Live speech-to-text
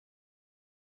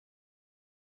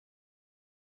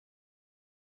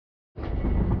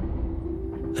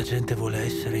La gente vuole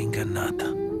essere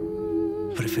ingannata.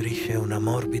 Preferisce una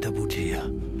morbida bugia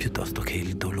piuttosto che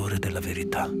il dolore della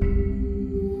verità.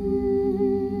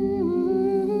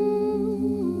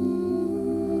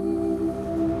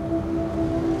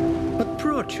 What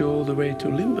brought you all the way to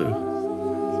Limbo?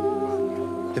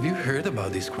 Have you heard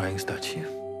about this crying statue?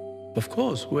 Of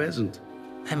course, who hasn't?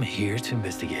 I'm here to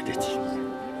investigate it.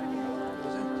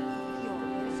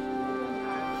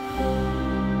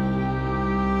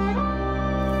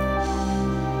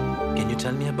 Can you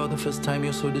tell me about the first time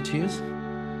you saw the tears?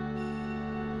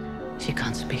 She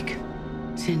can't speak.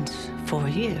 Since 4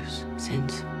 years,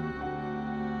 since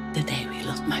the day we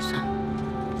lost my son.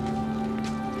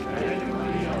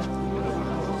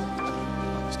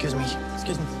 Excuse me.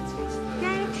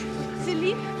 Kijk,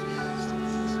 Philippe.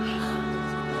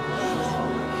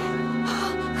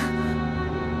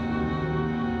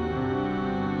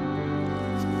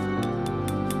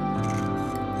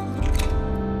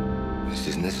 Is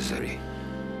this necessary?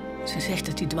 Ze zegt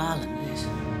dat hij dwalend is.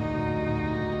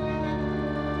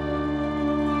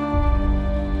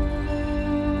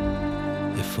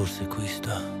 E forse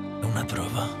questa è una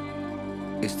prova.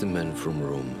 Is the man from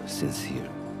Rome sincere?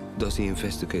 Does he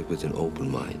investigate with an open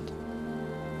mind?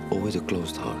 Or with a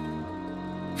closed heart?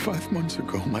 5 months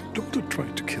ago, my daughter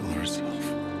tried to kill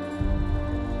herself.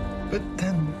 But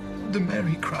then the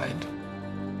Mary cried.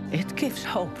 It gives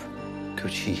hope.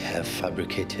 Could she have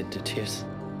fabricated the tears?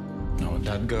 No,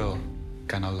 that girl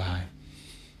cannot lie.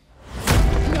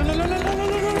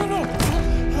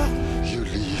 No. You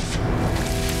leave.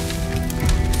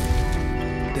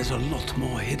 There's a lot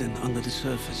more hidden under the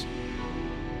surface.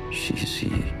 She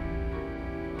sees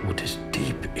what is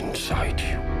deep inside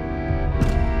you.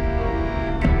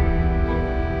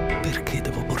 Perché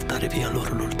devo portare via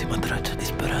loro l'ultima traccia di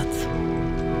speranza?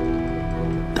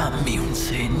 Dammi un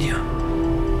segno.